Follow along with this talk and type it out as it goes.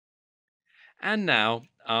And now,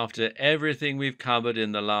 after everything we've covered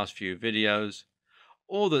in the last few videos,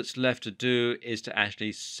 all that's left to do is to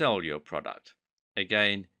actually sell your product.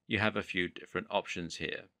 Again, you have a few different options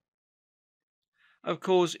here. Of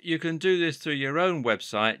course, you can do this through your own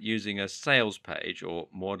website using a sales page or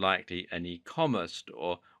more likely an e-commerce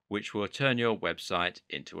store, which will turn your website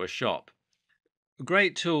into a shop.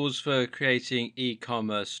 Great tools for creating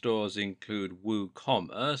e-commerce stores include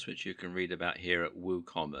WooCommerce, which you can read about here at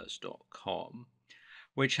woocommerce.com,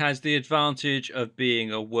 which has the advantage of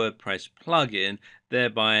being a WordPress plugin,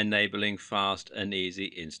 thereby enabling fast and easy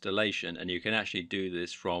installation. And you can actually do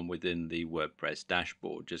this from within the WordPress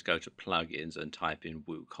dashboard. Just go to plugins and type in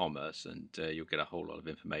WooCommerce, and you'll get a whole lot of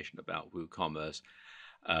information about WooCommerce.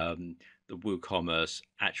 The WooCommerce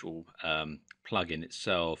actual plugin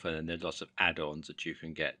itself, and then there's lots of add-ons that you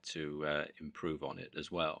can get to improve on it as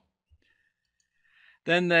well.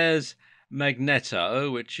 Then there's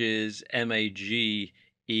Magento, which is magento.com,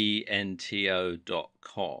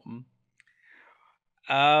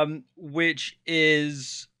 which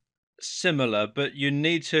is similar, but you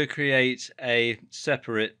need to create a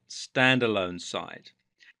separate standalone site.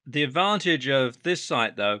 The advantage of this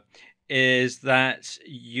site, though, is that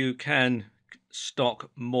you can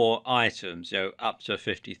stock more items, up to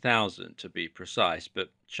 50,000 to be precise,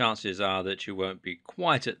 but chances are that you won't be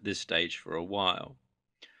quite at this stage for a while.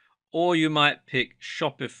 Or you might pick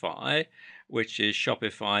Shopify, which is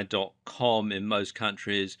shopify.com in most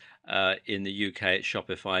countries. In the UK, it's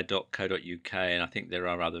shopify.co.uk, and I think there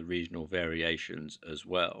are other regional variations as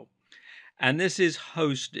well. And this is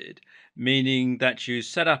hosted, meaning that you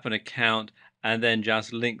set up an account and then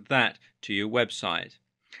just link that to your website.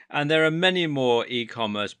 And there are many more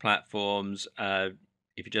e-commerce platforms. If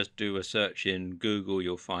you just do a search in Google,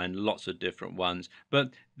 you'll find lots of different ones,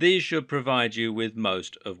 but these should provide you with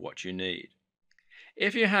most of what you need.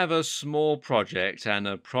 If you have a small project and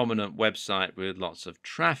a prominent website with lots of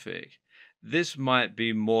traffic, this might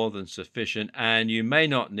be more than sufficient, and you may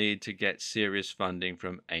not need to get serious funding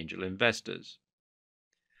from angel investors.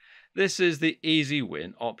 This is the easy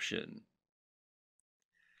win option.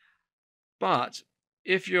 But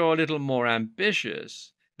if you're a little more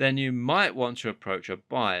ambitious, then you might want to approach a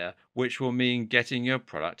buyer, which will mean getting your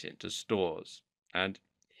product into stores. And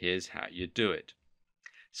here's how you do it.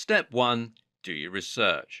 Step 1, do your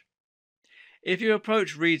research. If you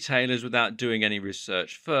approach retailers without doing any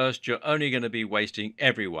research first, you're only going to be wasting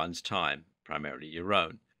everyone's time, primarily your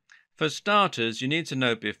own. For starters, you need to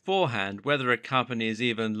know beforehand whether a company is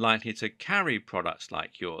even likely to carry products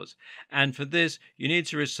like yours. And for this, you need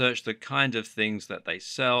to research the kind of things that they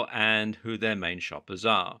sell and who their main shoppers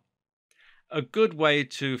are. A good way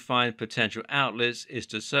to find potential outlets is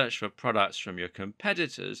to search for products from your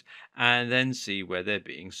competitors and then see where they're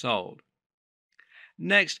being sold.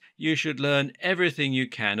 Next, you should learn everything you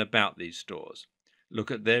can about these stores. Look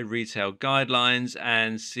at their retail guidelines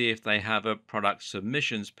and see if they have a product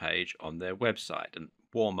submissions page on their website. And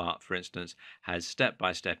Walmart, for instance, has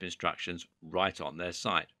step-by-step instructions right on their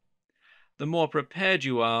site. The more prepared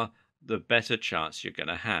you are, the better chance you're going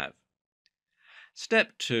to have.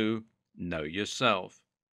 Step 2, know yourself.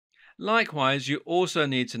 Likewise, you also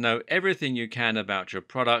need to know everything you can about your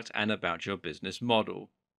product and about your business model.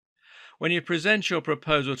 When you present your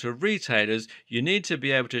proposal to retailers, you need to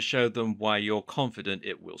be able to show them why you're confident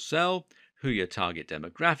it will sell, who your target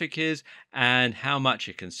demographic is, and how much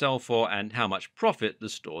it can sell for and how much profit the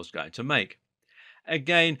store's going to make.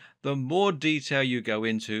 Again, the more detail you go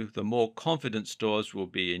into, the more confident stores will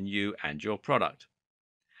be in you and your product.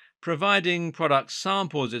 Providing product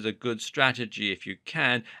samples is a good strategy if you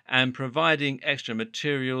can, and providing extra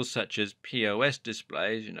materials such as POS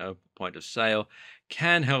displays, point of sale,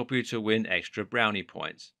 can help you to win extra brownie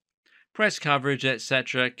points. Press coverage,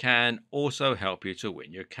 etc. can also help you to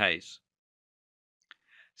win your case.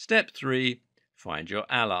 Step 3, find your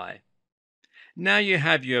ally. Now you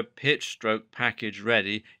have your pitch/package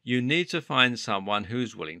ready, you need to find someone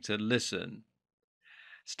who's willing to listen.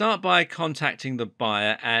 Start by contacting the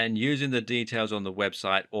buyer and using the details on the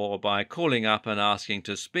website, or by calling up and asking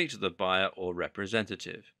to speak to the buyer or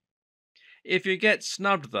representative. If you get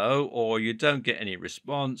snubbed though, or you don't get any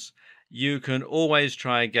response, you can always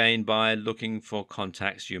try again by looking for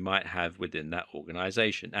contacts you might have within that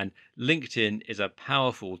organization. And LinkedIn is a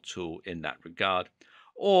powerful tool in that regard.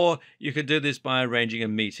 Or you can do this by arranging a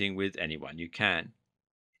meeting with anyone you can.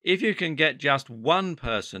 If you can get just one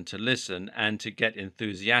person to listen and to get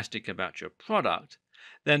enthusiastic about your product,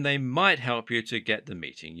 then they might help you to get the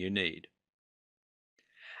meeting you need.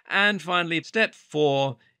 And finally, step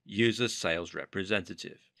 4, use a sales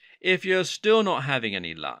representative. If you're still not having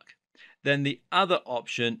any luck, then the other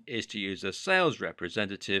option is to use a sales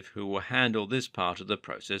representative who will handle this part of the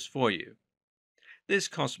process for you. This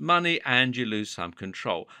costs money and you lose some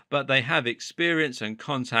control, but they have experience and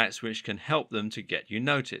contacts which can help them to get you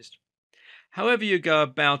noticed. However you go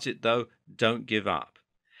about it, though, don't give up.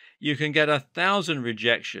 You can get 1,000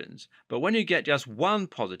 rejections, but when you get just one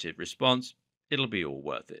positive response, it'll be all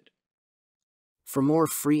worth it. For more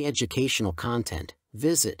free educational content,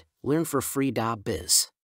 visit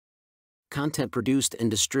learnforfree.biz. Content produced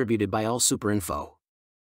and distributed by AllSuperInfo.